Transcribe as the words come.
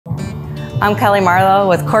I'm Kelli Marlo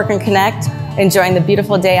with Corcoran Connect, enjoying the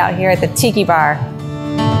beautiful day out here at the Tiki Bar.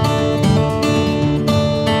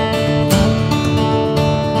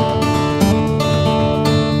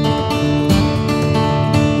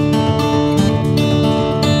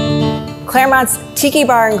 Clermont's Tiki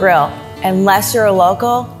Bar and Grill. Unless you're a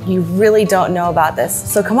local, you really don't know about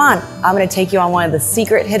this. So come on, I'm gonna take you on one of the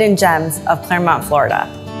secret hidden gems of Clermont, Florida.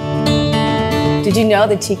 Did you know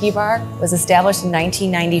the Tiki Bar was established in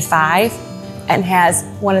 1995 and has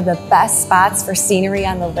one of the best spots for scenery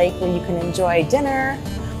on the lake where you can enjoy dinner,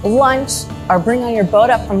 lunch, or bring on your boat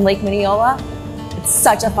up from Lake Mineola? It's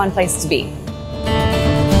such a fun place to be.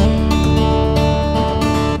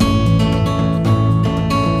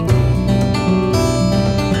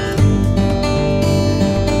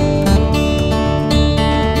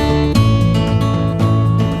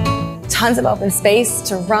 Tons of open space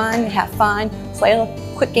to run, have fun, play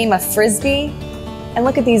a quick game of Frisbee, and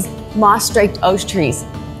look at these moss-draped oak trees.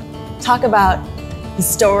 Talk about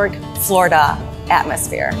historic Florida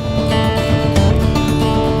atmosphere.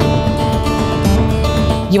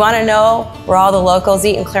 You want to know where all the locals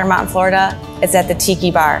eat in Clermont, Florida? It's at the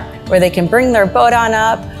Tiki Bar, where they can bring their boat on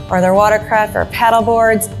up or their watercraft or paddle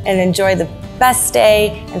boards and enjoy the best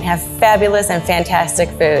day and have fabulous and fantastic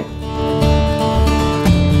food.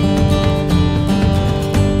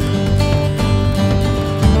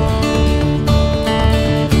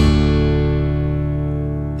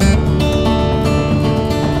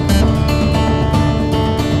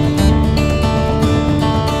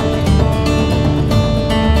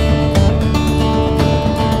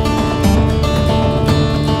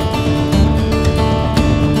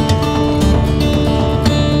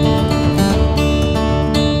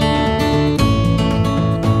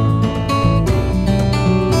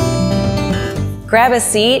 Grab a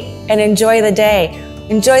seat and enjoy the day.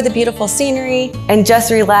 Enjoy the beautiful scenery and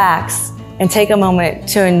just relax and take a moment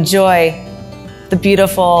to enjoy the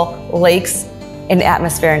beautiful lakes and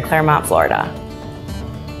atmosphere in Clermont, Florida.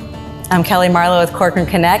 I'm Kelli Marlo with Corcoran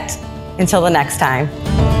Connect. Until the next time.